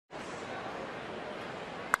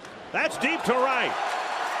That's deep to right.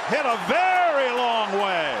 Hit a very long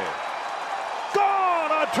way.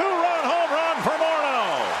 Gone! A two-run home run for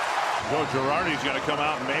Morneau. Joe Girardi's going to come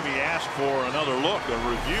out and maybe ask for another look, a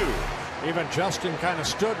review. Even Justin kind of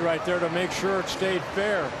stood right there to make sure it stayed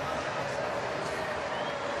fair.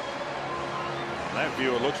 In that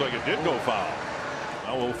view, it looks like it did go foul.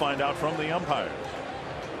 Well, we'll find out from the umpires.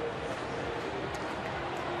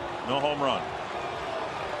 No home run.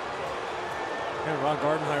 And Ron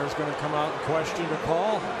Gardenhire is going to come out and question the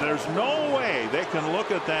call. There's no way they can look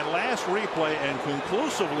at that last replay and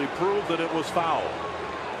conclusively prove that it was foul.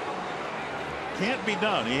 Can't be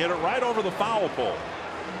done. He hit it right over the foul pole.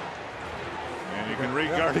 And you can read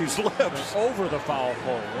Gardy's lips. Over the foul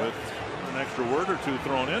pole. With an extra word or two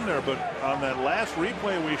thrown in there. But on that last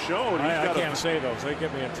replay we showed, I can't say those. They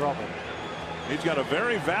get me in trouble. He's got a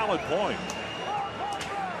very valid point.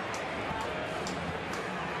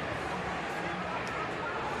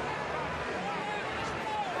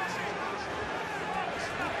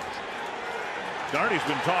 Gardy's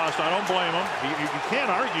been tossed. I don't blame him. You can't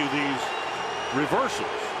argue these reversals.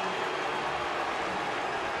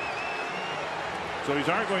 So he's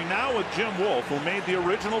arguing now with Jim Wolf, who made the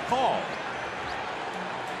original call.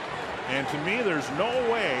 And to me, there's no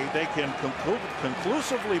way they can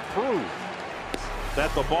conclusively prove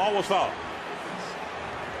that the ball was foul.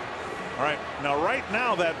 All right, now right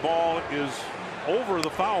now that ball is over the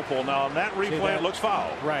foul pole. Now on that replay it looks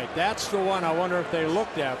foul. Right, that's the one I wonder if they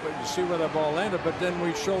looked at, but you see where the ball landed. But then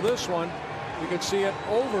we show this one, you can see it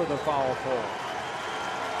over the foul pole.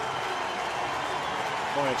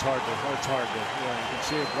 Boy, it's hard to, yeah, you can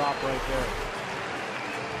see it drop right there.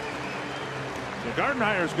 The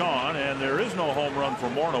Gardenhire's gone, and there is no home run for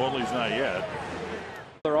Morneau, at least not yet.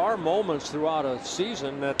 There are moments throughout a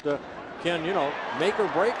season that can, make or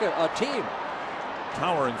break a team.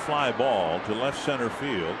 Towering fly ball to left center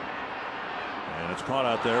field, and it's caught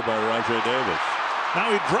out there by Rajai Davis.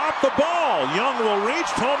 Now he dropped the ball. Young will reach.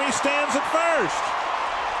 Thome stands at first.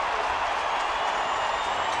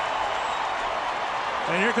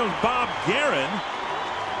 And here comes Bob Guerin.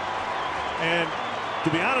 And to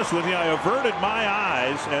be honest with you, I averted my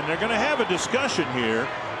eyes, and they're going to have a discussion here.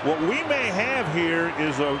 What we may have here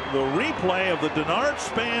is the replay of the Denard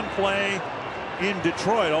Span play in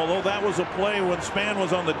Detroit, although that was a play when Span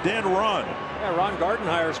was on the dead run. Yeah, Ron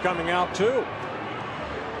Gardenhire is coming out too.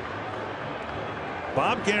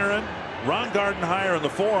 Bob Guerin, Ron Gardenhire, and the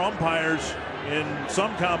four umpires in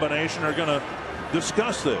some combination are going to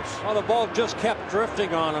discuss this. Well, the ball just kept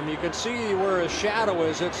drifting on him. You can see where his shadow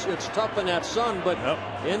is. It's tough in that sun, but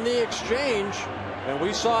in the exchange, and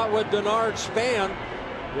we saw it with Denard Span,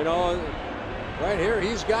 right here,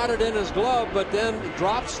 he's got it in his glove, but then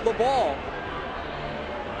drops the ball.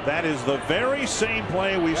 That is the very same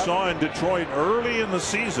play we saw in Detroit early in the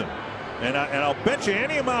season. And I'll bet you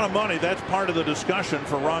any amount of money that's part of the discussion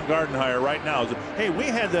for Ron Gardenhire right now. Is that, hey, we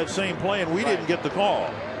had that same play and we didn't get the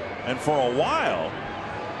call. And for a while,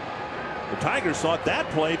 the Tigers thought that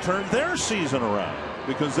play turned their season around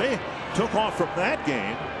because they took off from that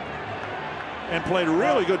game and played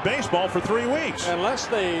really good baseball for 3 weeks. Unless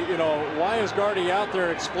they, why is Gardy out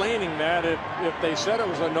there explaining that if they said it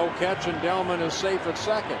was a no catch and Delman is safe at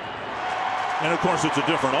second? And of course, it's a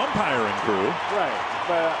different umpiring crew. Right,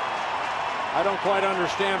 but I don't quite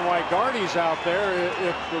understand why Gardy's out there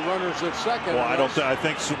if the runner's at second. Well, I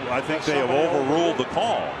think they have overruled the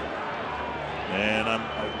call.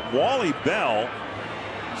 And Wally Bell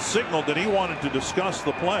signaled that he wanted to discuss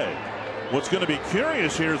the play. What's going to be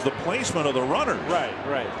curious here is the placement of the runners. Right.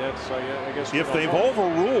 That's I guess if they've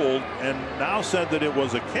overruled and now said that it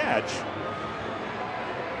was a catch.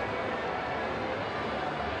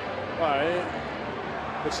 Well,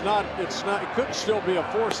 it's not. It could still be a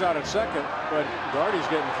force out at second, but Gardy's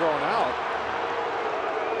getting thrown out.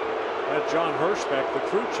 That's John Hirschbeck, the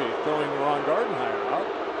crew chief, throwing Ron Gardenhire out.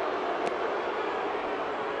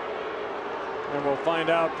 And we'll find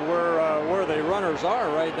out where the runners are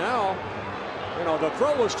right now. The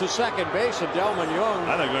throw was to second base, and Delman Young.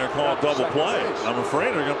 I think they're going to call a double play. Base. I'm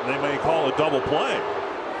afraid they may call a double play.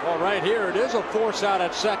 Well, right here it is a force out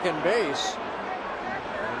at second base.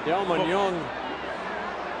 And Delman Young.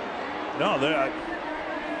 No,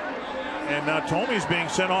 and now Thome's being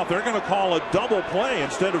sent off. They're going to call a double play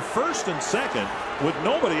instead of first and second with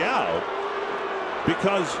nobody out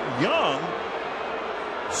because Young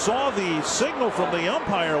saw the signal from the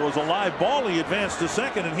umpire was a live ball. He advanced to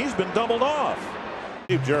second, and he's been doubled off.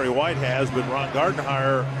 Jerry White has, but Ron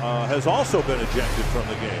Gardenhire has also been ejected from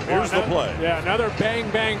the game. Here's the play. Yeah, another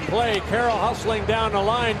bang play. Carroll hustling down the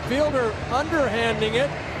line. Fielder underhanding it,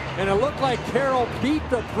 and it looked like Carroll beat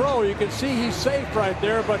the throw. You can see he's safe right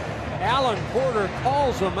there, but Alan Porter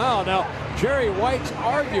calls him out. Now, Jerry White's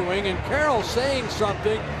arguing, and Carroll's saying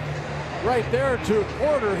something right there to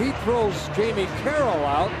Porter. He throws Jamie Carroll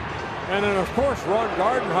out. And then, of course, Ron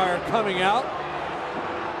Gardenhire coming out.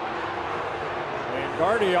 And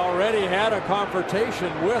Gardy already had a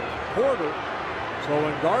confrontation with Porter. So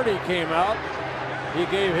when Gardy came out, he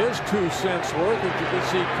gave his 2 cents worth. And you can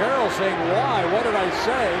see Carroll saying, why? What did I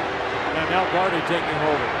say? And now Gardy taking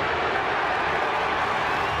over.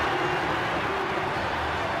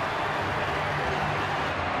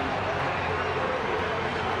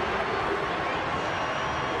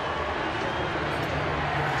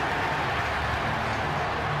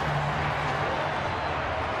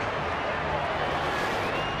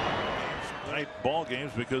 Ball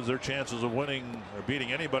games because their chances of winning or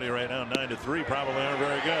beating anybody right now 9-3 probably aren't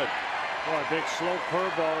very good. Boy, big slow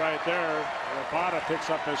curveball right there. Rapata picks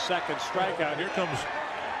up his second strikeout. Here comes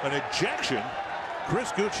an ejection.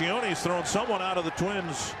 Chris Guccione's thrown someone out of the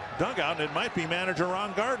Twins dugout, and it might be manager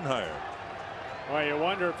Ron Gardenhire. Well, you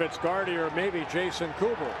wonder if it's Gardy or maybe Jason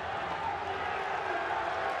Kubel.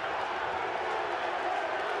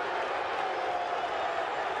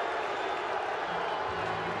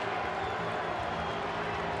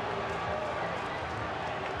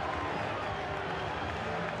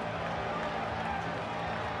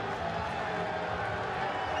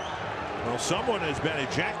 Well, someone has been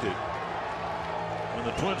ejected. And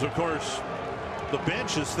the Twins, of course, the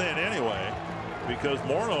bench is thin anyway because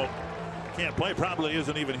Morneau can't play, probably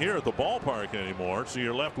isn't even here at the ballpark anymore. So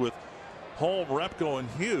you're left with Holm, Repko, and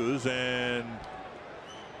Hughes, and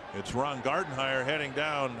it's Ron Gardenhire heading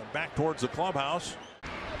down back towards the clubhouse.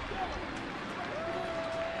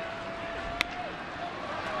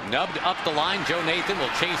 Nubbed up the line. Joe Nathan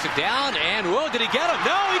will chase it down, and whoa, did he get him?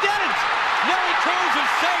 No, he didn't. No, he clears him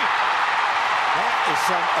safe. That is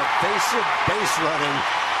some evasive base running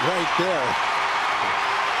right there.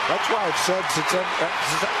 That's why I've said since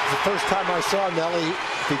the first time I saw Nelly,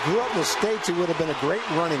 if he grew up in the States, he would have been a great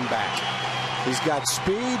running back. He's got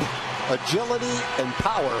speed, agility, and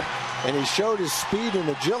power. And he showed his speed and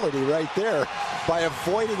agility right there by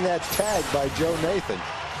avoiding that tag by Joe Nathan.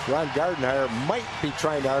 Ron Gardenhire might be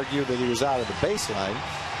trying to argue that he was out of the baseline.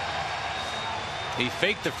 He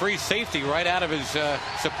faked the free safety right out of his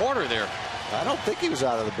supporter there. I don't think he was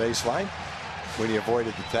out of the baseline when he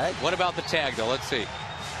avoided the tag. What about the tag, though? Let's see.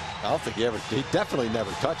 I don't think he definitely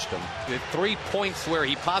never touched him. The 3 points where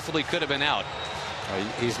he possibly could have been out.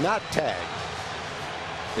 He's not tagged.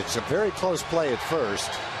 It's a very close play at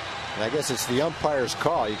first. And I guess it's the umpire's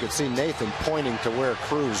call. You can see Nathan pointing to where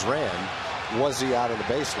Cruz ran. Was he out of the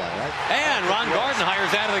baseline, right? And Ron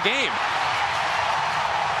Gardenhire's out of the game.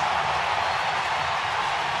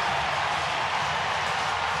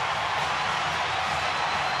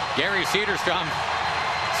 Gary Cederstrom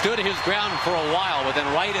stood his ground for a while, but then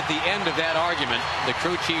right at the end of that argument, the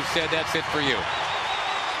crew chief said, that's it for you.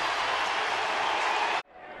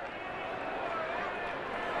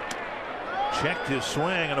 Checked his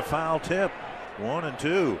swing and a foul tip.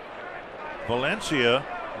 1-2. Valencia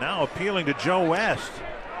now appealing to Joe West,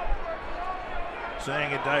 saying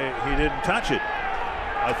he didn't touch it.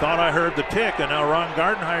 I thought I heard the tick, and now Ron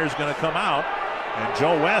Gardenhire is going to come out, and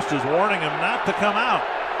Joe West is warning him not to come out.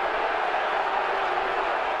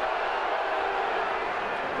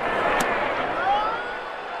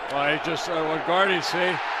 Well, he just what Gardy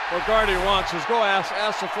wants is go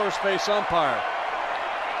ask the first base umpire.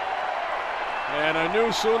 And I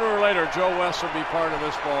knew sooner or later Joe West would be part of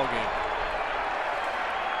this ball game.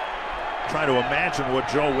 Try to imagine what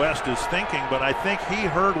Joe West is thinking, but I think he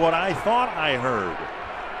heard what I thought I heard.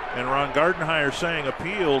 And Ron Gardenhire saying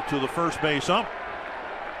appeal to the first base ump,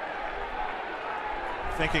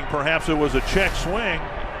 thinking perhaps it was a check swing.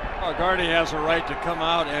 Well, Gardy has a right to come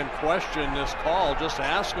out and question this call. Just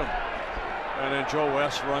ask him. And then Joe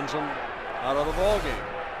West runs him out of the ball game.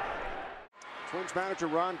 Twins manager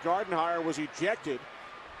Ron Gardenhire was ejected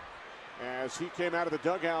as he came out of the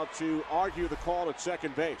dugout to argue the call at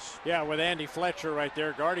second base. Yeah, with Andy Fletcher right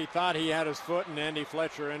there. Gardy thought he had his foot, and Andy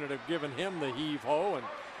Fletcher ended up giving him the heave-ho. And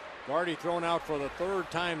Gardy thrown out for the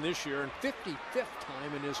 3rd time this year and 55th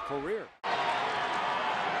time in his career.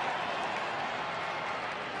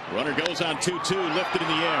 Runner goes on 2-2, lifted in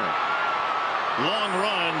the air. Long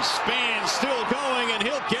run, Span still going, and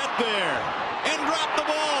he'll get there and drop the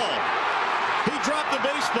ball. He dropped the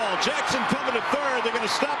baseball. Jackson coming to third. They're going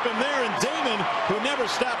to stop him there, and Damon, who never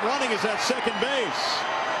stopped running, is at second base.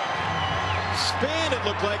 Span, it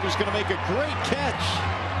looked like, was going to make a great catch.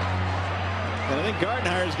 And I think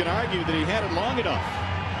Gardenhire is going to argue that he had it long enough.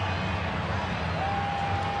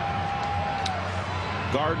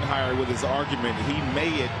 Gardenhire with his argument. He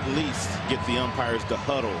may at least get the umpires to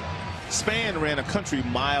huddle. Spann ran a country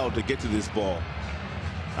mile to get to this ball.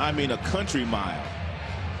 I mean, a country mile.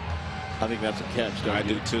 I think that's a catch. I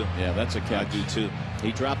do too. Yeah, that's a catch. I do too.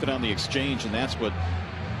 He dropped it on the exchange, and that's what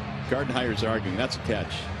Gardenhire's arguing. That's a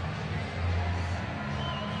catch.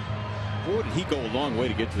 Boy, did he go a long way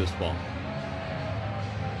to get to this ball.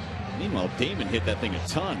 Meanwhile, Damon hit that thing a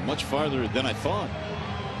ton, much farther than I thought.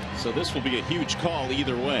 So this will be a huge call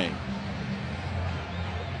either way.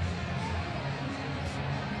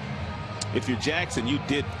 If you're Jackson, you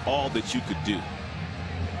did all that you could do.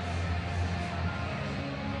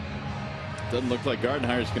 Doesn't look like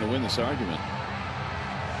Gardenhire's going to win this argument.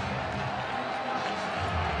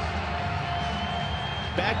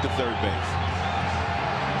 Back to third base.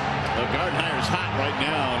 Well, Gardenhire's hot right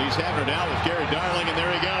now, and he's having it out with Gary Darling, and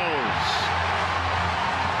there he goes.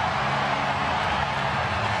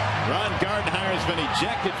 Ron Gardenhire has been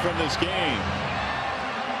ejected from this game.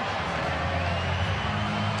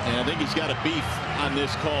 And I think he's got a beef on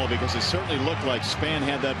this call because it certainly looked like Spann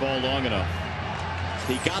had that ball long enough.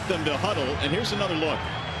 He got them to huddle, and here's another look.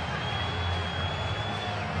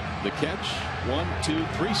 The catch, 1, 2,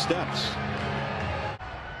 3 steps.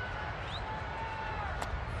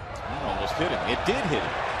 That almost hit him. It did hit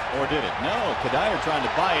him. Or did it? No, Kadire trying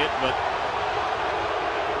to buy it, but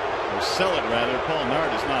or sell it rather. Paul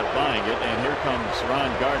Nard is not buying it, and here comes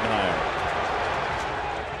Ron Gardenhire.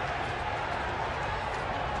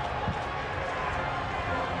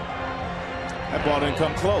 That ball didn't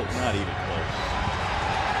come close. Not even close.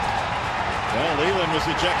 Well, Leland was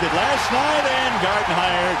ejected last night, and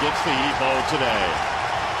Gardenhire gets the Evo today.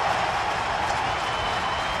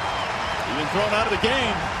 He's been thrown out of the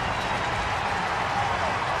game.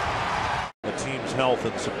 The team's health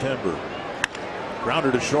in September.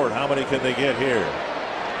 Grounded to short. How many can they get here?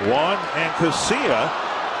 One, and Casilla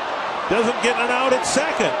doesn't get an out at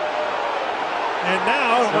second. And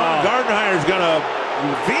now Gardenhire's going to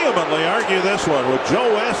vehemently argue this one with Joe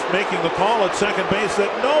West making the call at second base that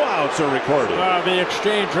no outs are recorded. The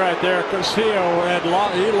exchange right there. Castillo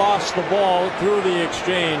he lost the ball through the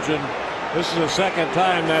exchange, and this is the second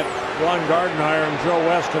time that Ron Gardenhire and Joe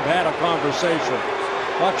West have had a conversation.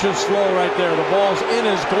 Watch his flow right there. The ball's in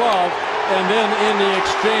his glove, and then in the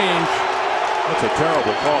exchange. That's a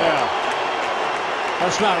terrible call. Yeah.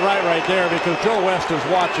 That's not right there because Joe West is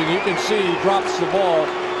watching. You can see he drops the ball,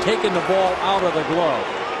 taking the ball out of the glove.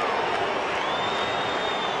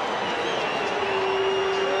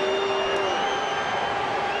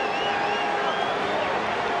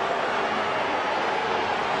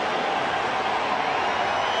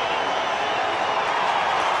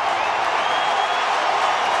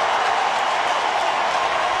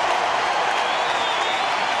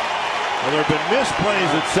 Well, there have been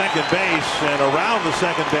misplays at second base and around the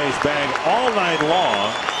second base bag all night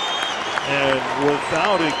long. And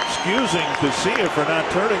without excusing Casilla for not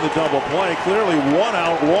turning the double play, clearly one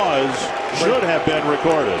out should have been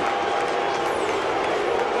recorded.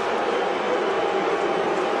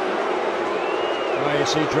 Well, you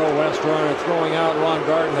see Joe West throwing out Ron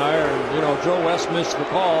Gardenhire, and you know Joe West missed the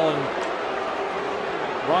call, and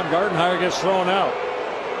Ron Gardenhire gets thrown out.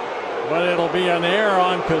 But it'll be an error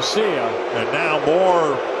on Casilla. And now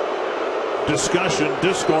more discourse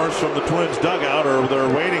from the Twins dugout, or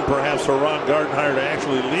they're waiting perhaps for Ron Gardenhire to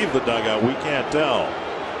actually leave the dugout. We can't tell.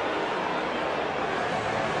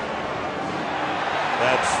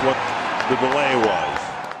 That's what the delay was.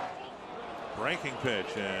 Breaking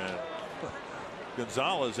pitch, and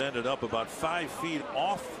Gonzalez ended up about 5 feet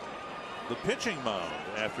off the pitching mound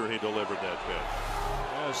after he delivered that pitch.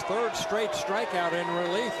 His third straight strikeout in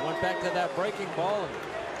relief. Went back to that breaking ball.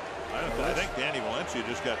 I think Danny Valencia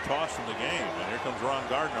just got tossed from the game, and here comes Ron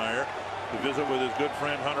Gardenhire to visit with his good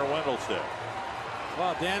friend Hunter Wendelstedt.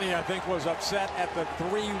 Well, Danny, I think, was upset at the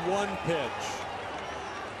 3-1 pitch.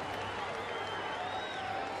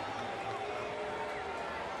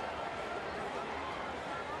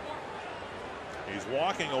 He's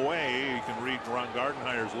walking away. You can read Ron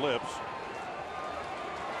Gardenhire's lips.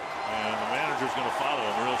 And the manager's going to follow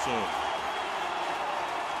him real soon.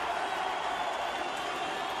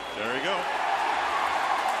 There you go.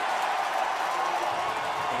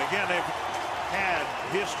 And again, they've had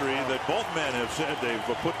history that both men have said they've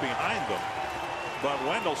put behind them. But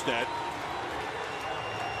Wendelstedt.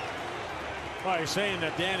 Well, he's saying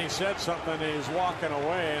that Danny said something and he's walking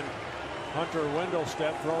away, and Hunter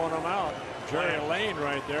Wendelstedt throwing him out. Jerry Lane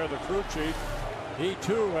right there, the crew chief. He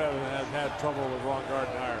too has had trouble with Ron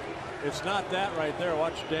Gardenhire. It's not that right there.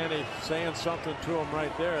 Watch Danny saying something to him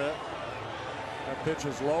right there. That pitch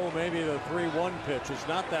is low. Maybe the 3-1 pitch. It's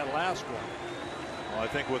not that last one. Well, I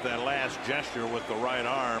think with that last gesture with the right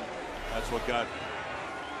arm, that's what got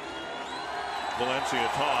Valencia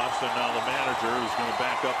tossed, and now the manager is going to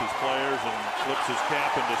back up his players and flips his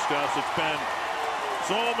cap and discuss. It's been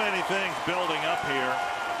so many things building up here,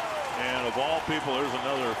 and of all people, there's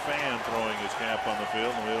another fan throwing his cap on the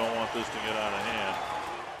field, and we don't want this to get out of hand.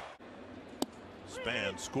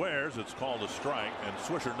 Span squares, it's called a strike, and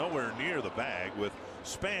Swisher nowhere near the bag. With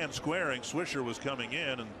Span squaring, Swisher was coming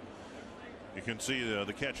in, and you can see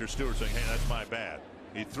the catcher Stewart saying, hey, that's my bat.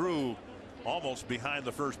 He threw almost behind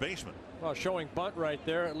the first baseman. Well, showing bunt right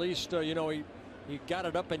there. At least you know, he got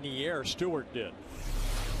it up in the air. Stewart did,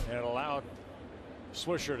 and it allowed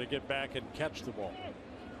Swisher to get back and catch the ball.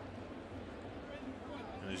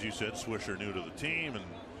 And as you said, Swisher new to the team and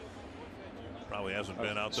probably hasn't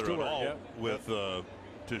been out there Stewart, at all yeah. with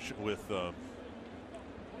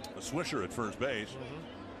Swisher at first base.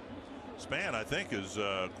 Span, I think, is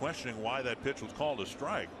questioning why that pitch was called a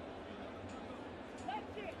strike.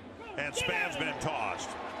 And Span's been tossed.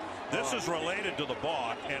 This is related to the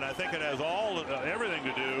balk, and I think it has everything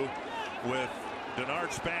to do with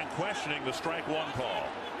Denard Span questioning the strike one call.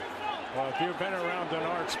 Well, if you've been around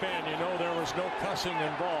Denard Span, you know there was no cussing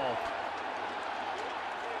involved.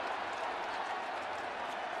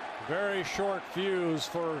 Very short fuse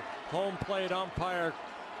for home plate umpire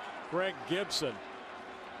Greg Gibson.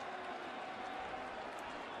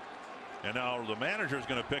 And now the manager is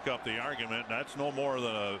going to pick up the argument. That's no more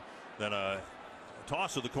than a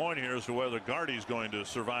toss of the coin here as to whether Gardy is going to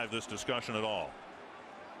survive this discussion at all.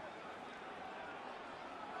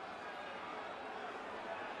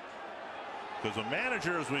 Because the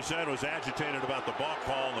manager, as we said, was agitated about the balk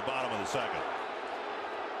call in the bottom of the second.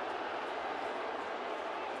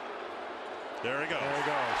 There he goes. There he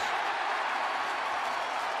goes.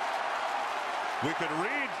 We could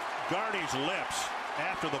read Gardy's lips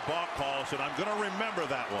after the balk call and said, I'm going to remember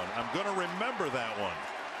that one. I'm going to remember that one.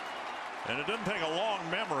 And it doesn't take a long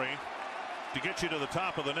memory to get you to the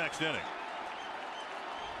top of the next inning.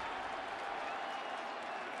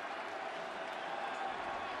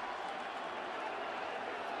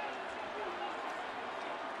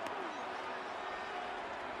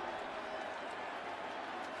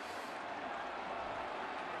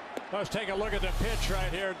 Let's take a look at the pitch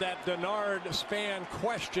right here. That Denard Span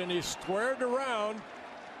question. He squared around,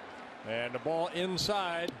 and the ball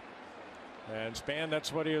inside. And Span,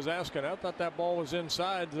 that's what he was asking. I thought that ball was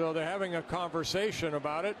inside, so they're having a conversation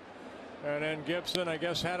about it. And then Gibson, I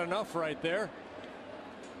guess, had enough right there.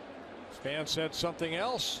 Span said something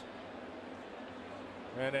else,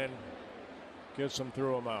 and then Gibson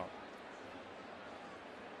threw him out.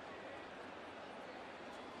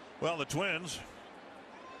 Well, the Twins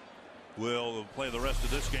will play the rest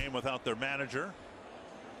of this game without their manager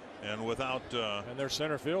and without and their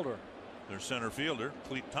center fielder. Their center fielder,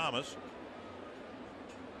 Cleet Thomas,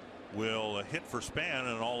 will hit for Span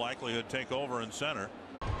and in all likelihood take over in center.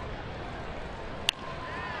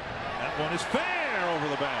 That one is fair over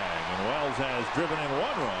the bag, and Wells has driven in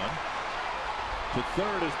one run. To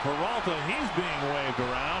third is Peralta. He's being waved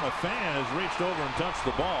around. A fan has reached over and touched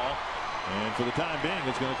the ball, and for the time being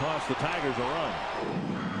it's going to cost the Tigers a run.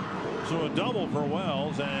 So a double for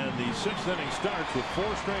Wells, and the sixth inning starts with 4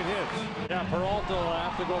 straight hits. Yeah, Peralta will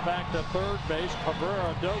have to go back to third base.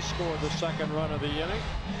 Cabrera does score the second run of the inning.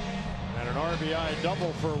 And an RBI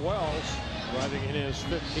double for Wells, driving in his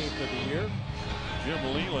 15th of the year.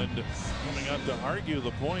 Jim Leland coming up to argue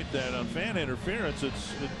the point that on fan interference,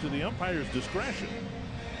 it's to the umpire's discretion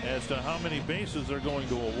as to how many bases they're going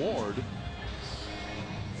to award.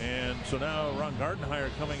 And so now Ron Gardenhire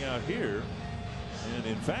coming out here, and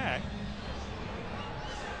in fact,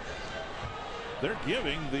 they're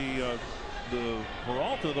giving the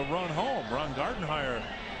Peralta the run home. Ron Gardenhire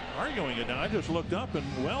arguing it. Now I just looked up,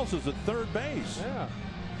 and Wells is at third base. Yeah.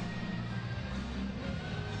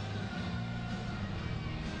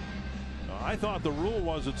 I thought the rule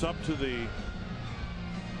was it's up to the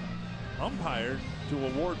umpire to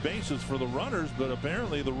award bases for the runners, but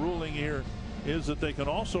apparently the ruling here is that they can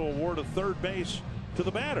also award a third base to the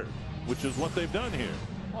batter, which is what they've done here.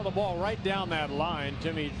 Well, the ball right down that line.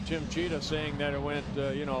 Tim Cheetah saying that it went,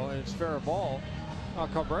 you know, it's fair ball.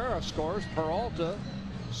 Cabrera scores. Peralta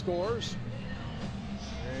scores.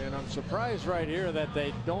 And I'm surprised right here that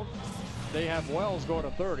they have Wells go to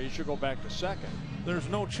third. He should go back to second. There's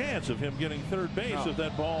no chance of him getting third base if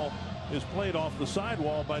that ball is played off the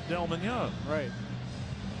sidewall by Delman Young. Right.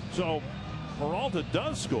 So Peralta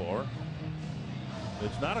does score.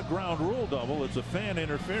 It's not a ground rule double. It's a fan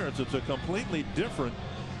interference. It's a completely different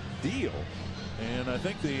deal. And I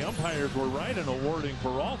think the umpires were right in awarding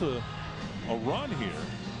Peralta a run here.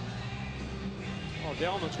 Well,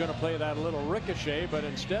 Delman's going to play that little ricochet, but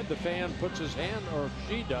instead the fan puts his hand, or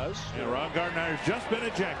she does. Yeah, Ron Gardenhire's just been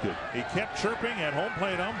ejected. He kept chirping at home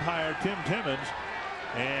plate umpire Tim Timmons,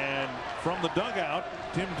 and from the dugout,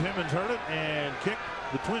 Tim Timmons heard it and kicked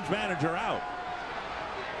the Twins manager out.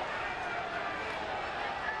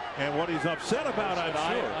 And what he's upset about, I'm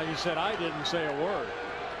sure. He said, I didn't say a word.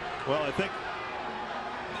 Well, I think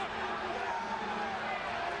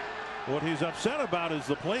what he's upset about is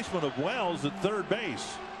the placement of Wells at third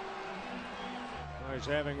base. He's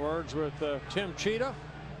having words with Tim Cheetah.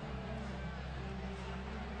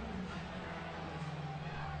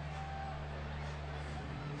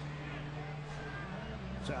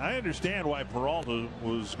 So I understand why Peralta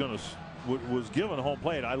was given home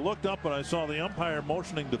plate. I looked up and I saw the umpire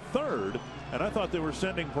motioning to third, and I thought they were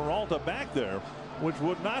sending Peralta back there, which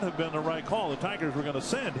would not have been the right call. The Tigers were going to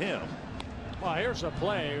send him. Well, here's a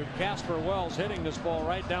play. Casper Wells hitting this ball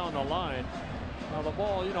right down the line. Now the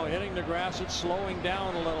ball, hitting the grass, it's slowing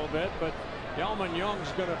down a little bit, but Delman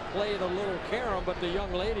Young's going to play it a little carom, but the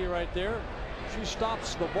young lady right there, she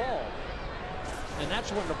stops the ball. And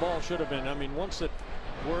that's when the ball should have been. I mean, once it,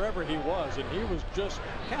 wherever he was, and he was just,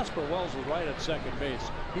 Casper Wells was right at second base.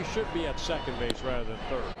 He should be at second base rather than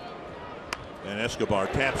third. And Escobar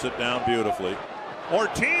taps it down beautifully.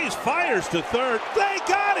 Ortiz fires to third. They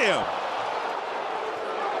got him.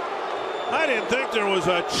 I didn't think there was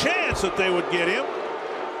a chance that they would get him.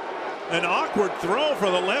 An awkward throw for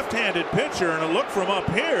the left-handed pitcher, and a look from up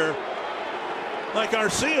here like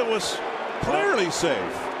Arcia was clearly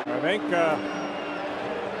safe. I think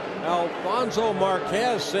Alfonso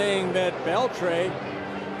Marquez saying that Beltre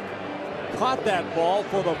caught that ball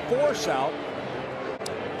for the force out.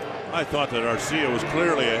 I thought that Arcia was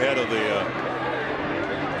clearly ahead of the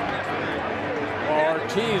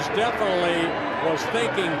Ortiz definitely was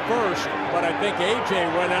thinking first, but I think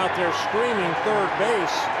AJ went out there screaming third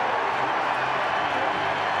base.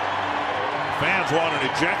 Fans want an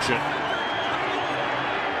ejection.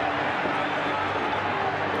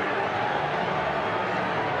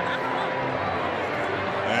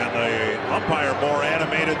 And the umpire more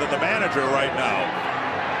animated than the manager right now.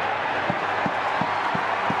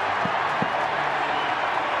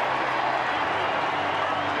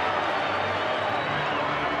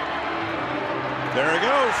 There he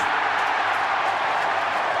goes.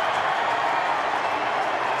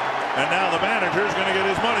 And now the manager's going to get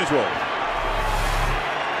his money's worth.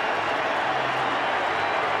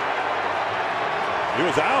 He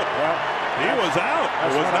was out. Well, he was out.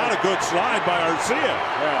 It was not a good slide by Arcia.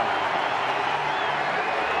 Yeah.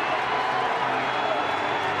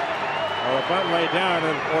 Well, the bunt laid down,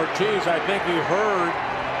 and Ortiz, I think he heard.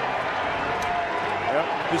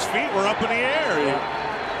 Yep. His feet were up in the air. Yeah.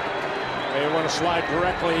 They want to slide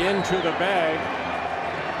directly into the bag.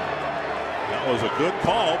 That was a good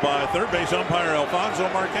call by third base umpire Alfonso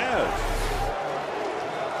Marquez.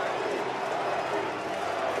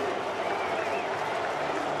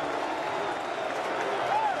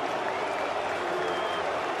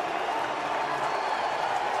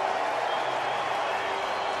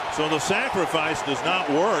 So the sacrifice does not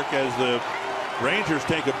work as the Rangers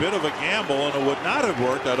take a bit of a gamble, and it would not have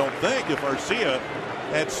worked, I don't think, if Arcia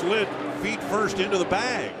had slid feet first into the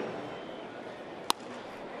bag.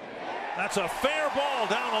 That's a fair ball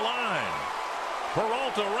down the line.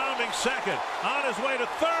 Peralta rounding second, on his way to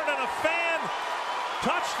third, and a fan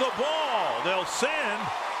touched the ball. They'll send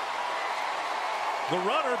the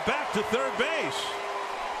runner back to third base.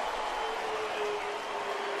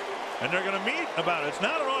 And they're going to meet about it. It's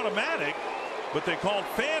not an automatic, but they called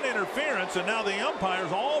fan interference, and now the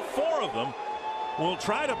umpires, all four of them, will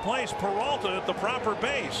try to place Peralta at the proper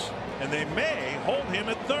base, and they may hold him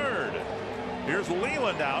at third. Here's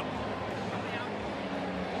Leland out.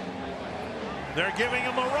 They're giving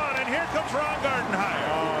him a run, and here comes Ron Gardenhire.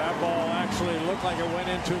 Oh, that ball actually looked like it went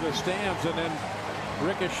into the stands and then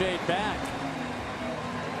ricocheted back.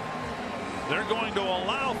 They're going to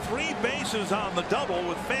allow 3 bases on the double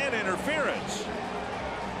with fan interference.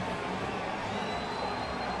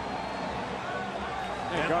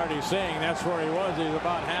 And Gardy's saying that's where he was. He was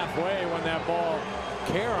about halfway when that ball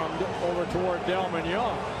caromed over toward Delman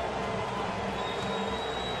Young.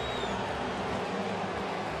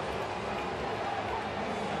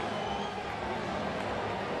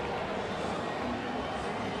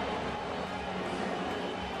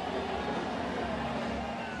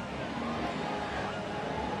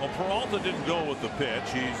 Well, Peralta didn't go with the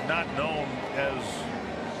pitch. He's not known as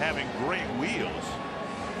having great wheels.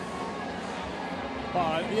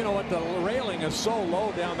 You know what? The railing is so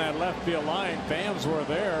low down that left field line. Fans were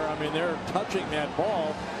there. I mean, they're touching that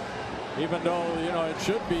ball, even though, you know, it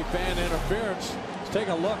should be fan interference. take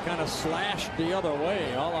a look. Kind of slashed the other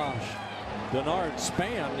way, a la Denard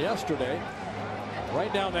Span yesterday,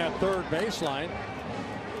 right down that third baseline.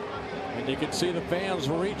 And you can see the fans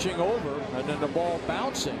reaching over, and then the ball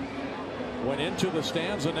bouncing. Went into the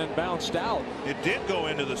stands and then bounced out. It did go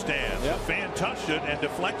into the stands. Yep. The fan touched it and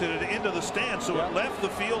deflected it into the stands, so it left the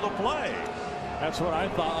field of play. That's what I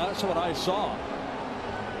thought. That's what I saw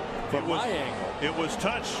from my angle. It was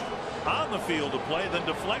touched on the field of play, then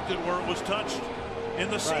deflected where it was touched in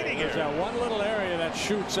the seating area. There's that one little area that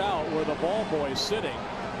shoots out where the ball boy is sitting.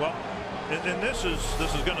 Well, and this is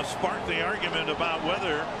going to spark the argument about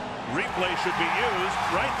whether replay should be used.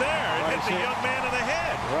 Right there, it hit the young man in the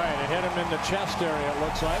head. Right, it hit him in the chest area, it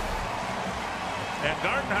looks like. And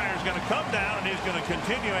Gardenhire is going to come down, and he's going to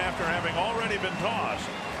continue after having already been tossed.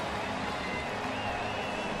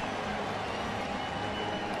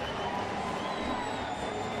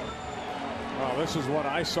 Well, this is what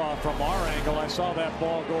I saw from our angle. I saw that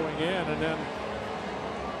ball going in, and then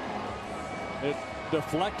it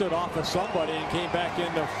deflected off of somebody and came back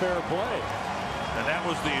into fair play. And that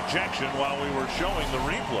was the ejection while we were showing the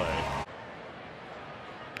replay.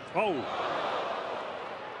 Oh,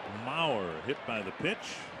 Mauer hit by the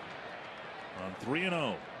pitch on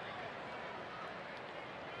 3-0.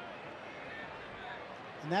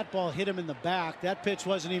 And that ball hit him in the back. That pitch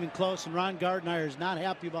wasn't even close, and Ron Gardenhire is not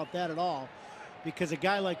happy about that at all, because a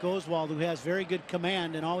guy like Oswald, who has very good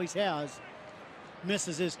command and always has,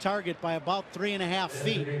 misses his target by about 3.5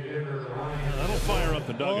 feet. That'll fire up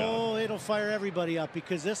the dugout. Oh, it'll fire everybody up,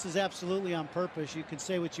 because this is absolutely on purpose. You can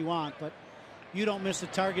say what you want, but you don't miss a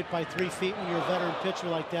target by 3 feet when you're a veteran pitcher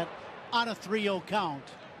like that on a 3-0 count.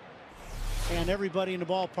 And everybody in the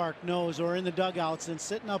ballpark knows, or in the dugouts and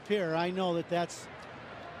sitting up here, I know that that's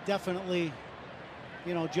definitely,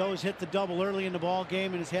 you know, Joe's hit the double early in the ball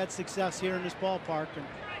game and has had success here in this ballpark.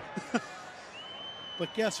 And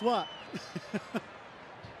but guess what?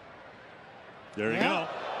 There you go.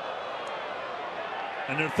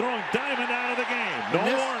 And they're throwing Diamond out of the game. No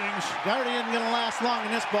warnings. Gardy isn't going to last long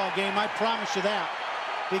in this ball game, I promise you that.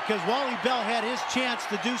 Because Wally Bell had his chance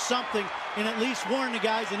to do something and at least warn the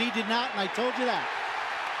guys, and he did not, and I told you that.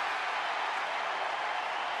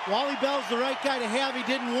 Wally Bell's the right guy to have. He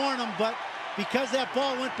didn't warn him, but because that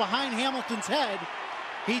ball went behind Hamilton's head,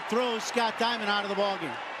 he throws Scott Diamond out of the ball game.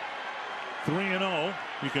 3-0.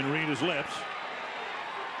 You can read his lips.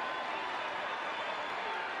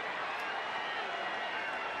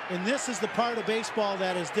 And this is the part of baseball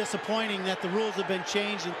that is disappointing, that the rules have been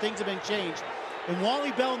changed and things have been changed. And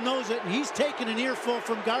Wally Bell knows it, and he's taken an earful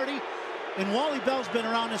from Gardy. And Wally Bell's been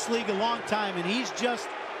around this league a long time, and he's just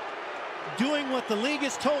doing what the league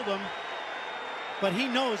has told him, but he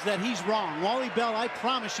knows that he's wrong. Wally Bell, I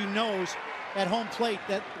promise you, knows at home plate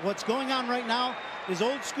that what's going on right now is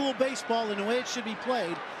old school baseball and the way it should be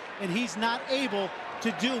played, and he's not able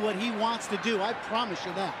to do what he wants to do. I promise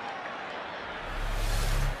you that.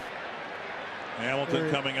 Hamilton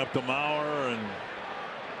coming up to Mauer, and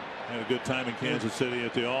had a good time in Kansas City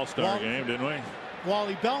at the All-Star game, didn't we?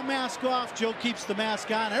 Wally Bell mask off, Joe keeps the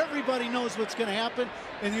mask on. Everybody knows what's going to happen.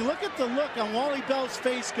 And you look at the look on Wally Bell's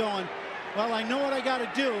face going, well, I know what I got to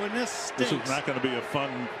do, and this stinks. This is not going to be a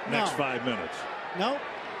fun next 5 minutes. Nope.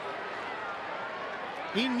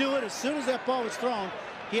 He knew it as soon as that ball was thrown.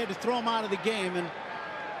 He had to throw him out of the game. And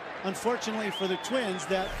unfortunately for the Twins,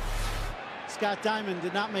 that Scott Diamond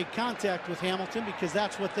did not make contact with Hamilton, because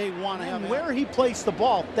that's what they want to have. Where he placed the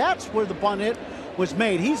ball, that's where the bunt hit was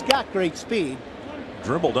made. He's got great speed.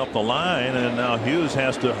 Dribbled up the line, and now Hughes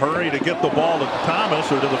has to hurry to get the ball to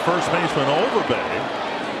Thomas or to the first baseman Overbay.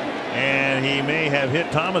 And he may have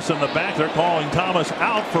hit Thomas in the back. They're calling Thomas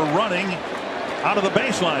out for running out of the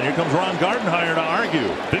baseline. Here comes Ron Gardenhire to argue.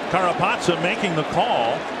 Vic Carapazza making the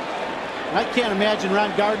call. I can't imagine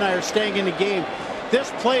Ron Gardenhire staying in the game.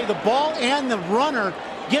 This play, the ball and the runner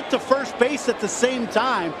get to first base at the same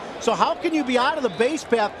time. So how can you be out of the base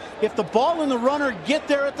path if the ball and the runner get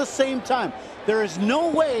there at the same time? There is no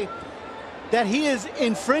way that he is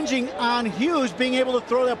infringing on Hughes being able to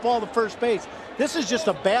throw that ball to first base. This is just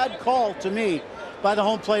a bad call to me by the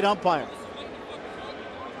home plate umpire.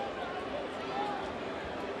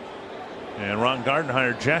 And Ron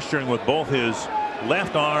Gardenhire gesturing with both his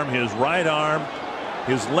left arm, his right arm,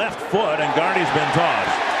 his left foot, and Gardy's been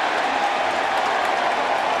tossed.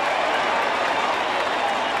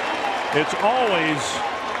 It's always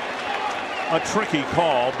a tricky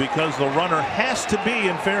call, because the runner has to be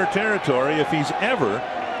in fair territory if he's ever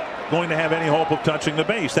going to have any hope of touching the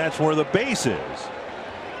base. That's where the base is.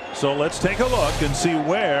 So let's take a look and see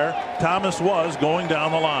where Thomas was going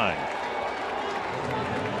down the line.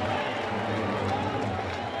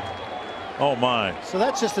 Oh, my. So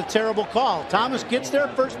that's just a terrible call. Thomas gets there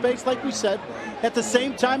at first base, like we said, at the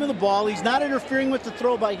same time of the ball. He's not interfering with the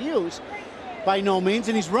throw by Hughes by no means,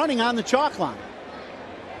 and he's running on the chalk line.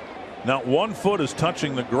 Now 1 foot is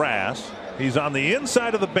touching the grass. He's on the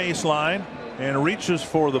inside of the baseline and reaches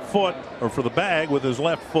for the foot or for the bag with his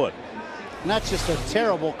left foot. And that's just a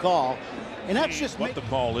terrible call. And that's just what the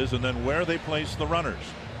call is and then where they place the runners.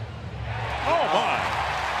 Oh, my.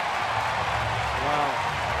 Wow.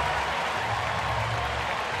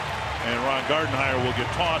 And Ron Gardenhire will get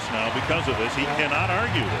tossed now because of this. He cannot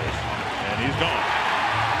argue this. And he's gone.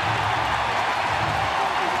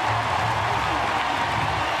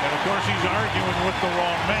 And of course he's arguing with the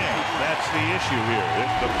wrong man. That's the issue here.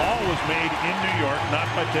 The call was made in New York, not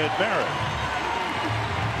by Ted Barrett.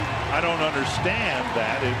 I don't understand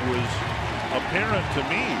that. It was apparent to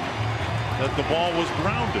me that the ball was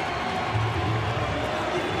grounded.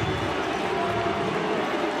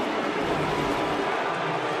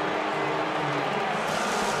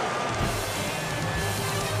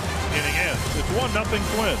 It's 1-0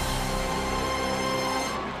 Twins.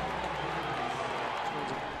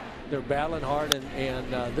 They're battling hard,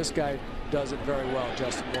 and this guy does it very well,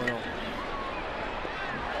 Justin Boyle.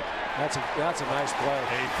 That's a nice play.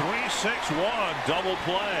 A 3-6-1 double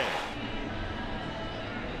play.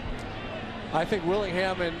 I think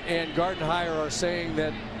Willingham and Gardenhire are saying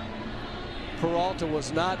that Peralta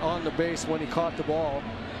was not on the base when he caught the ball.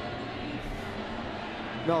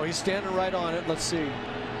 No, he's standing right on it. Let's see.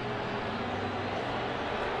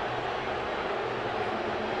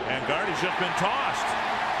 And Gardy's just been tossed.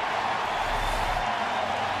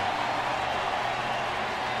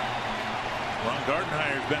 Ron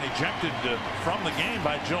Gardenhire has been ejected from the game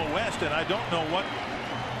by Joe West, and I don't know what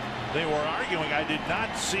they were arguing. I did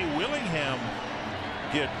not see Willingham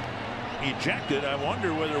get ejected. I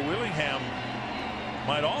wonder whether Willingham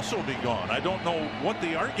might also be gone. I don't know what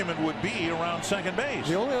the argument would be around second base.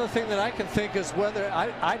 The only other thing that I can think is whether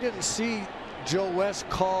I didn't see Joe West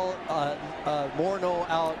call Morneau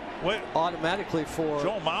out automatically for.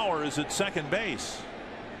 Joe Mauer is at second base.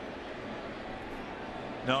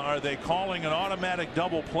 Now, are they calling an automatic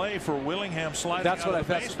double play for Willingham sliding out of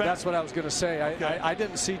the base path? That's what I was going to say. Okay. I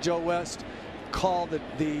didn't see Joe West call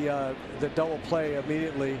the double play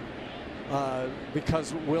immediately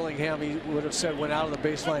because Willingham, he would have said, went out of the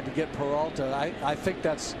baseline to get Peralta. I think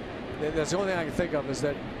that's the only thing I can think of is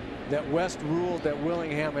that West ruled that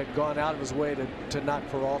Willingham had gone out of his way to knock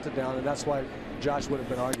Peralta down, and that's why Josh would have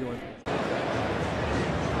been arguing.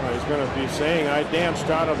 Well, he's going to be saying, I danced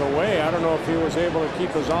out of the way. I don't know if he was able to keep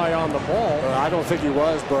his eye on the ball. I don't think he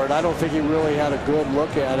was, Bert. I don't think he really had a good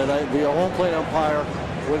look at it. The home plate umpire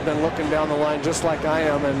would have been looking down the line just like I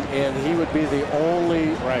am, and he would be the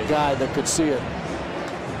only guy that could see it.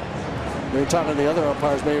 We're talking to the other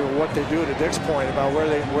umpires, maybe what they do to Dick's point about where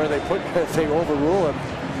they put if they overrule him.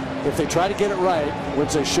 If they try to get it right,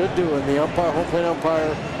 which they should do, and the home plate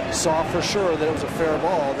umpire saw for sure that it was a fair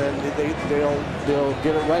ball, then they'll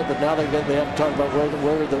get it right. But now they have to talk about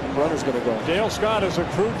where the runner's going to go. Dale Scott is a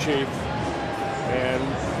crew chief, and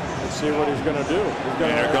let's see what he's going to do.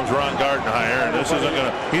 And here comes Ron Gardenhire, and this isn't going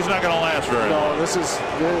to. He's not going to last very long. No, this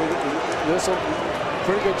will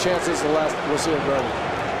pretty good chance this is the last we'll see of Garden.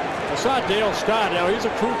 I saw Dale Scott. Now he's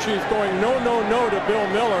a crew chief going no to Bill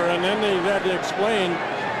Miller, and then they had to explain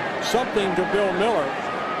something to Bill Miller.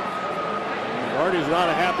 Artie's not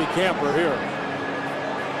a happy camper here.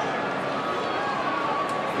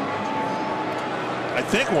 I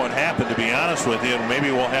think what happened, to be honest with you, and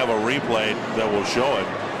maybe we'll have a replay that will show it.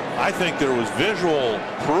 I think there was visual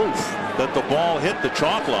proof that the ball hit the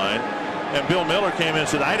chalk line, and Bill Miller came in and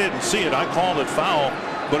said, I didn't see it. I called it foul,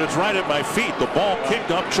 but it's right at my feet. The ball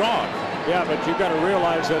kicked up chalk. Yeah, but you've got to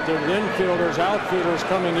realize that there's infielders, outfielders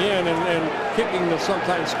coming in and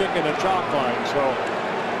sometimes kicking the chalk line. So.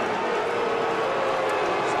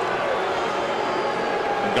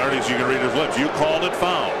 And Gardy's, you can read his lips. You called it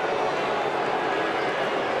foul.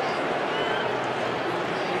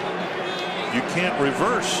 You can't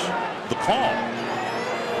reverse the call.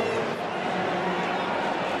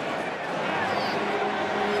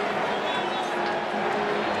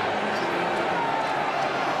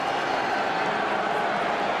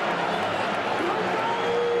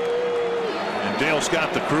 Dale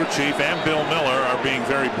Scott, the crew chief, and Bill Miller are being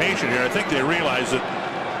very patient here. I think they realize that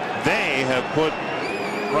they have put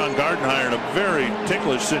Ron Gardenhire in a very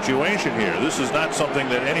ticklish situation here. This is not something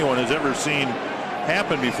that anyone has ever seen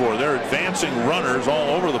happen before. They're advancing runners all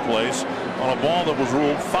over the place on a ball that was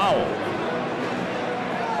ruled foul.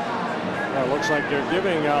 It looks like they're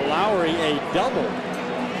giving Lowry a double.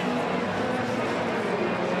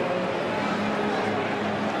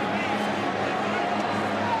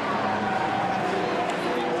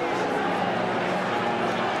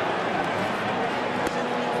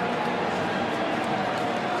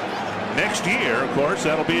 Next year, of course,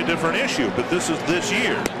 that'll be a different issue, but this is this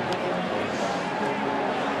year.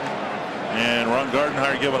 And Ron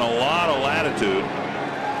Gardenhire given a lot of latitude,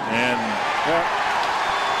 and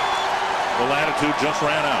the latitude just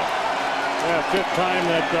ran out. Yeah, fifth time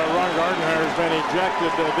that Ron Gardenhire has been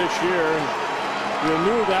ejected this year, and you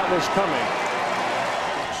knew that was coming.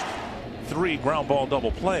 3 ground ball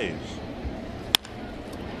double plays.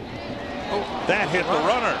 Oh, that hit the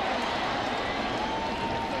runner.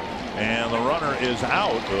 And the runner is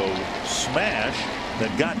out of smash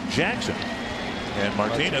that got Jackson. And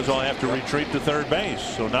Martinez will have to retreat to third base.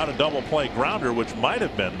 So not a double play grounder, which might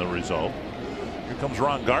have been the result. Here comes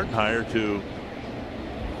Ron Gardenhire to,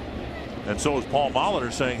 and so is Paul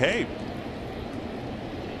Molitor saying, hey,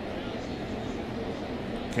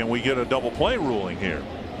 can we get a double play ruling here?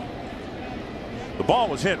 The ball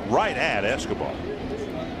was hit right at Escobar.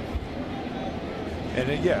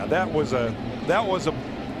 And yeah, that was a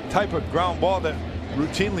type of ground ball that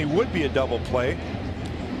routinely would be a double play.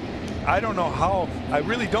 I don't know how. I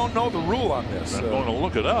really don't know the rule on this. I'm going to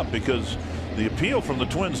look it up, because the appeal from the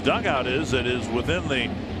Twins dugout is that it is within the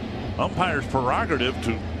umpire's prerogative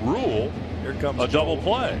to rule Here comes a double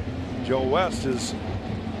play. Joe West is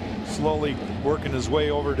slowly working his way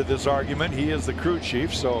over to this argument. He is the crew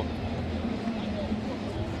chief, so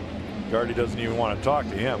Gardy doesn't even want to talk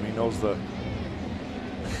to him. He knows the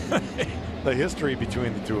the history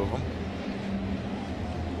between the two of them.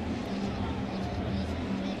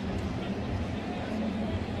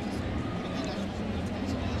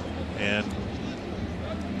 And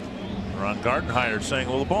Ron Gardenhire saying,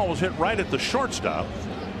 well, the ball was hit right at the shortstop.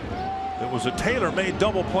 It was a tailor-made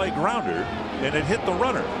double play grounder, and it hit the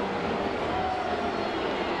runner.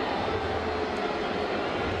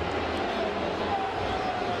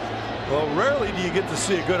 Well, rarely do you get to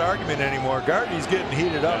see a good argument anymore. Gardy's getting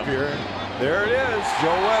heated up here. And there it is.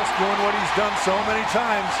 Joe West doing what he's done so many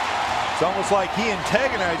times. It's almost like he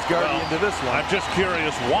antagonized Gardy into this one. I'm just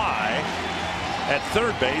curious why at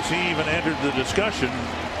third base he even entered the discussion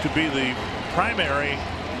to be the primary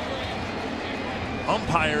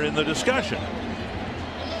umpire in the discussion.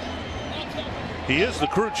 He is the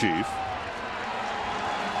crew chief,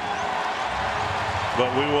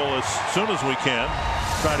 but we will, as soon as we can,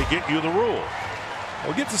 try to get you the rule.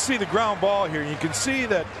 We'll get to see the ground ball here. You can see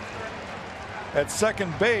that at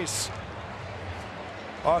second base,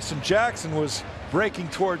 Austin Jackson was breaking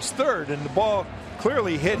towards third, and the ball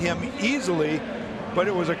clearly hit him easily, but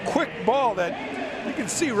it was a quick ball that you can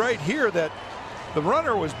see right here that the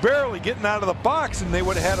runner was barely getting out of the box, and they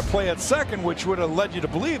would have had a play at second, which would have led you to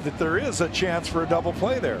believe that there is a chance for a double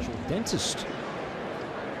play there. Dentist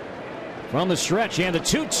from the stretch, and the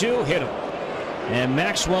 2-2 hit him. And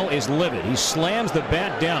Maxwell is livid. He slams the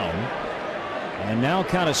bat down, and now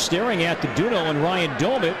kind of staring at the Duno, and Ryan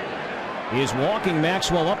Domit is walking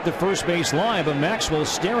Maxwell up the first base line, but Maxwell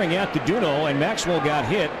staring at the Duno, and Maxwell got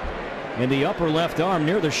hit in the upper left arm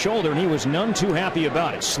near the shoulder, and he was none too happy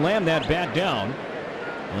about it. Slammed that bat down,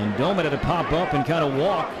 and Domit had to pop up and kind of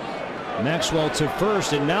walk Maxwell to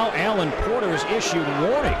first, and now Alan Porter's issued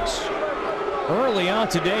warnings early on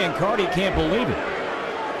today, and Cardi can't believe it.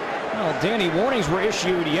 Well, Danny, warnings were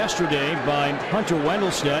issued yesterday by Hunter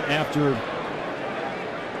Wendelstedt after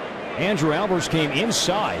Andrew Albers came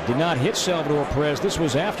inside, did not hit Salvador Perez. This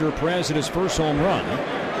was after Perez hit his first home run.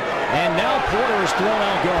 And now Porter has thrown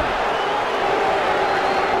out Gardy.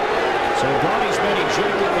 So Gardy's been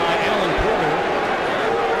ejected by Alan Porter.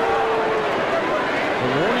 The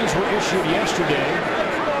warnings were issued yesterday,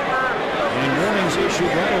 and warnings issued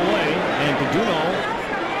right away. And Caduno,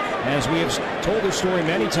 as we have told this story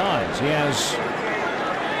many times, he has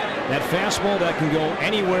that fastball that can go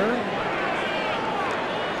anywhere.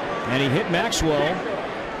 And he hit Maxwell,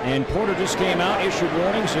 and Porter just came out, issued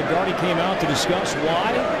warnings, and Gardy came out to discuss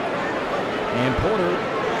why. And Porter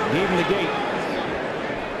gave him the gate.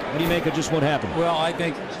 What do you make of just what happened? Well, I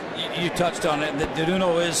think you touched on it. That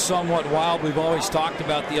Duno is somewhat wild. We've always talked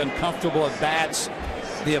about the uncomfortable at-bats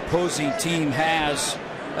the opposing team has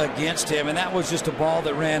against him, and that was just a ball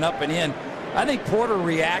that ran up and in. I think Porter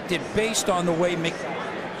reacted based on the way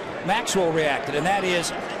Maxwell reacted, and that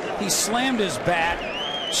is he slammed his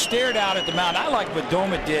bat, stared out at the mound. I like what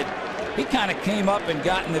Domit did. He kind of came up and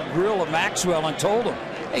got in the grill of Maxwell and told him,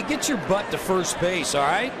 hey, get your butt to first base, all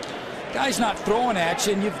right? Guy's not throwing at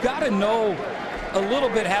you, and you've got to know a little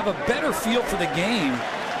bit, have a better feel for the game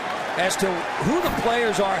as to who the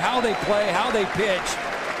players are, how they play, how they pitch.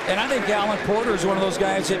 And I think Alan Porter is one of those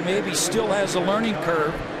guys that maybe still has a learning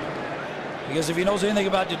curve, because if he knows anything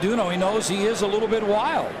about Duno, he knows he is a little bit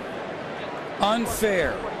wild.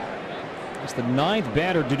 Unfair. It's the 9th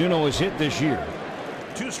batter Duno has hit this year.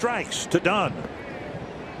 2 strikes to Dunn.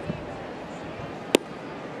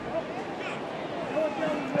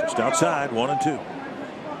 Just outside, 1-2.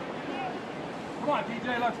 Come on,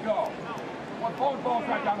 DJ, let's go. Both balls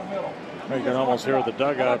right down the middle. You can almost hear the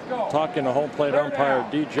dugout talking to home plate umpire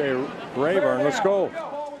DJ Rayburn. Let's go.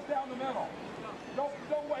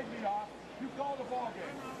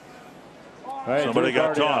 Hey, somebody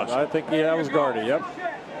got tossed. I think that was Gardy. Yep.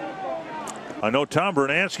 I know Tom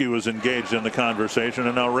Bernansky was engaged in the conversation,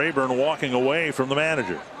 and now Rayburn walking away from the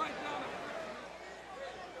manager.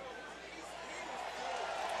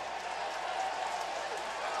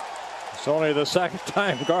 It's only the second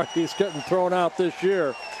time Gardy's getting thrown out this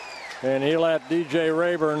year, and he let DJ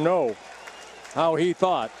Rayburn know how he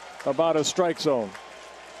thought about his strike zone.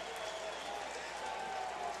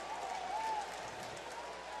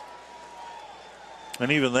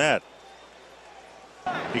 And even that,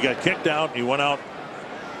 he got kicked out. He went out,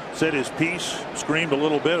 said his piece, screamed a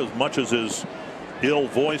little bit, as much as his ill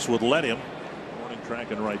voice would let him. Morning track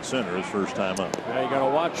and right center, his first time up. Yeah, you got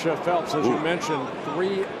to watch Phelps, as you mentioned,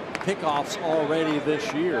 3 pickoffs already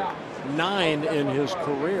this year, 9 in his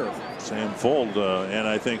career. Sam Fold and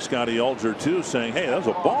I think Scotty Alger too, saying, hey, that was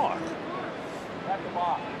a balk.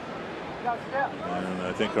 And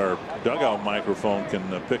I think our dugout microphone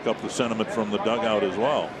can pick up the sentiment from the dugout as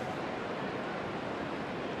well.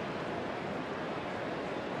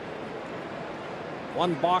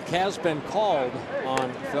 One balk has been called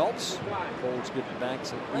on Phelps. Folds get back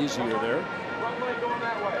easier there.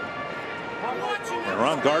 And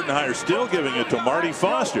Ron Gardenhire still giving it to Marty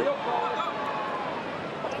Foster.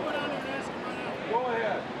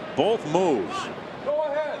 Both moves.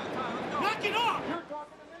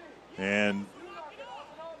 And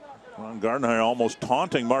Ron Gardenhire almost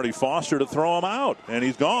taunting Marty Foster to throw him out, and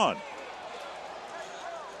he's gone.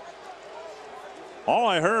 All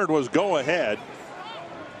I heard was go ahead.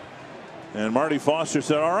 And Marty Foster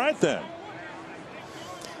said, all right then.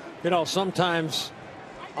 You know, sometimes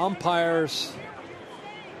umpires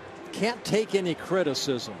can't take any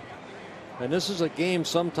criticism. And this is a game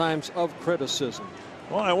sometimes of criticism.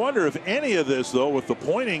 Well, I wonder if any of this, though, with the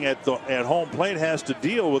pointing at home plate, has to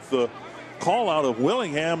deal with the call out of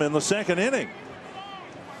Willingham in the second inning.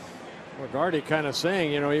 Well, Gardy kind of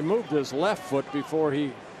saying, you know, he moved his left foot before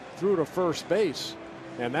he threw to first base,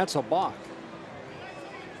 and that's a balk.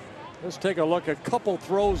 Let's take a look. A couple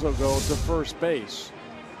throws ago to first base,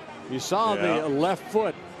 you saw the left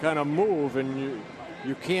foot kind of move, and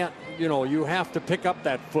you can't, you know, you have to pick up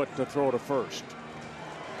that foot to throw to first.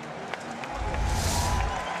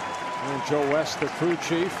 And Joe West, the crew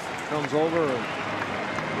chief, comes over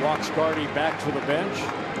and walks Gardy back to the bench.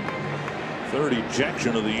 3rd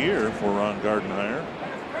ejection of the year for Ron Gardenhire,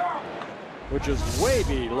 which is way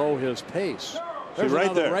below his pace. There's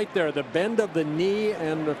right there. Right there, the bend of the knee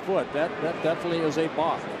and the foot. That definitely is a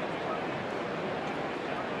balk.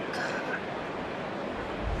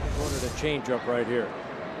 Wanted a changeup right here.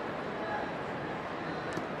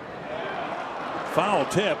 Foul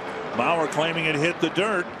tip. Bauer claiming it hit the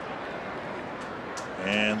dirt.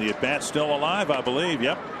 And the at-bat's still alive, I believe.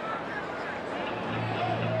 Yep.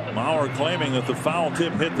 Bauer claiming that the foul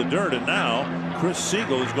tip hit the dirt, and now Chris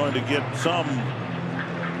Siegel is going to get some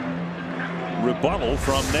rebuttal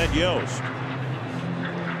from Ned Yost.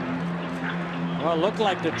 Well, it looked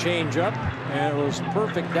like the changeup, and it was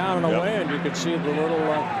perfect down and away, and you could see the little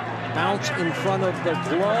bounce in front of the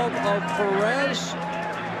glove of Perez.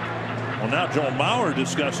 Well, now Joe Mauer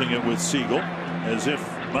discussing it with Siegel as if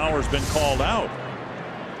Mauer's been called out.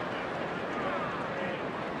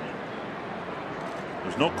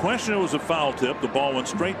 There's no question it was a foul tip. The ball went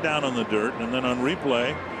straight down on the dirt, and then on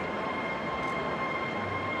replay,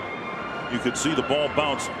 you could see the ball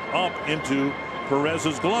bounce up into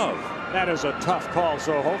Perez's glove. That is a tough call,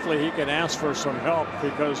 so hopefully he can ask for some help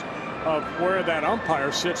because of where that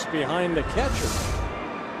umpire sits behind the catcher.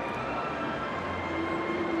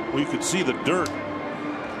 We could see the dirt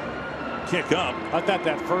kick up. I thought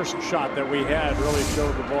that first shot that we had really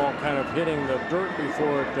showed the ball kind of hitting the dirt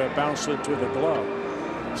before it bounced into the glove.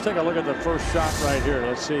 Let's take a look at the first shot right here.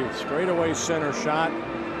 Let's see. Straightaway center shot.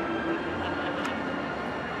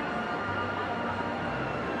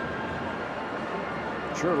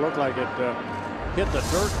 Sure looked like it hit the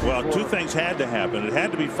dirt. Well, 2 things had to happen. It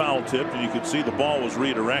had to be foul tipped, and you could see the ball was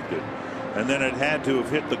redirected. And then it had to have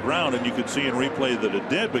hit the ground, and you could see in replay that it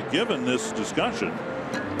did. But given this discussion,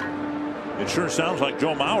 it sure sounds like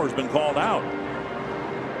Joe Mauer's been called out.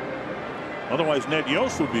 Otherwise, Ned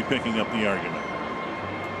Yost would be picking up the argument.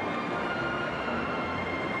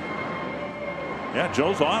 Yeah,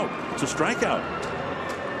 Joe's out. It's a strikeout.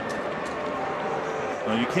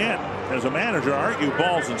 Now, you can't as a manager, argue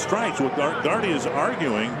balls and strikes. What Gardy is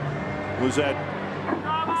arguing was that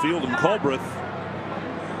Field and Colbreth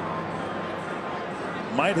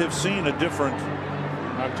might have seen a different.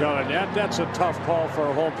 I'm telling you, that's a tough call for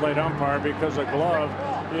a home plate umpire, because a glove,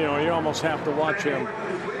 you know, you almost have to watch him,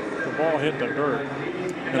 the ball hit the dirt.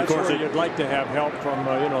 And that's where you'd like to have help from,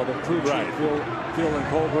 you know, the crew chief, Field and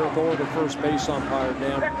Colbreth, or the first base umpire,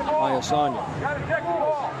 Dan Iasanya.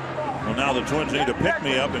 Well, now the Twins need to pick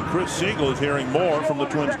me up, and Chris Siegel is hearing more from the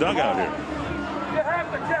Twins dugout here. You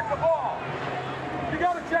have to check the ball. You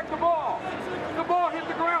got to check the ball. The ball hit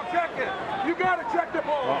the ground, check it. You got to check the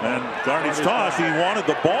ball. And Gardy's toss, he wanted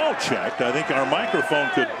the ball checked. I think our microphone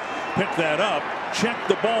could pick that up. Check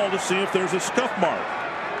the ball to see if there's a scuff mark.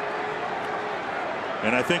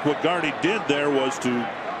 And I think what Gardy did there was to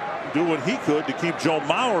do what he could to keep Joe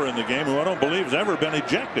Mauer in the game, who I don't believe has ever been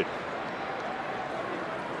ejected.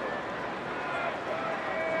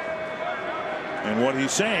 And what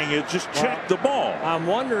he's saying is just check the ball. I'm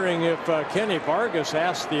wondering if Kenny Vargas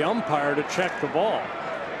asked the umpire to check the ball.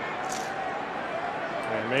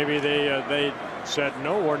 And maybe they said,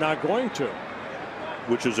 no, we're not going to.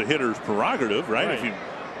 Which is a hitter's prerogative, right? If you...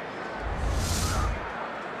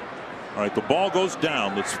 All right, the ball goes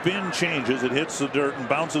down. The spin changes. It hits the dirt and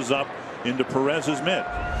bounces up into Perez's mitt.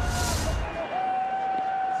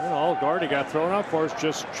 Well, all Gardy got thrown out for is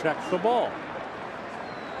just check the ball.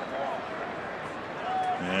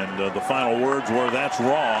 And the final words were, that's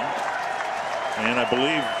wrong. And I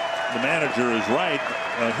believe the manager is right.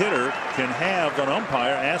 A hitter can have an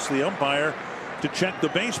umpire ask the umpire to check the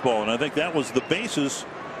baseball. And I think that was the basis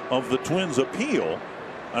of the Twins' appeal.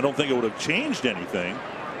 I don't think it would have changed anything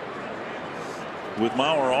with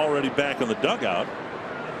Mauer already back in the dugout.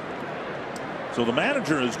 So the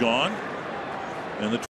manager is gone, and the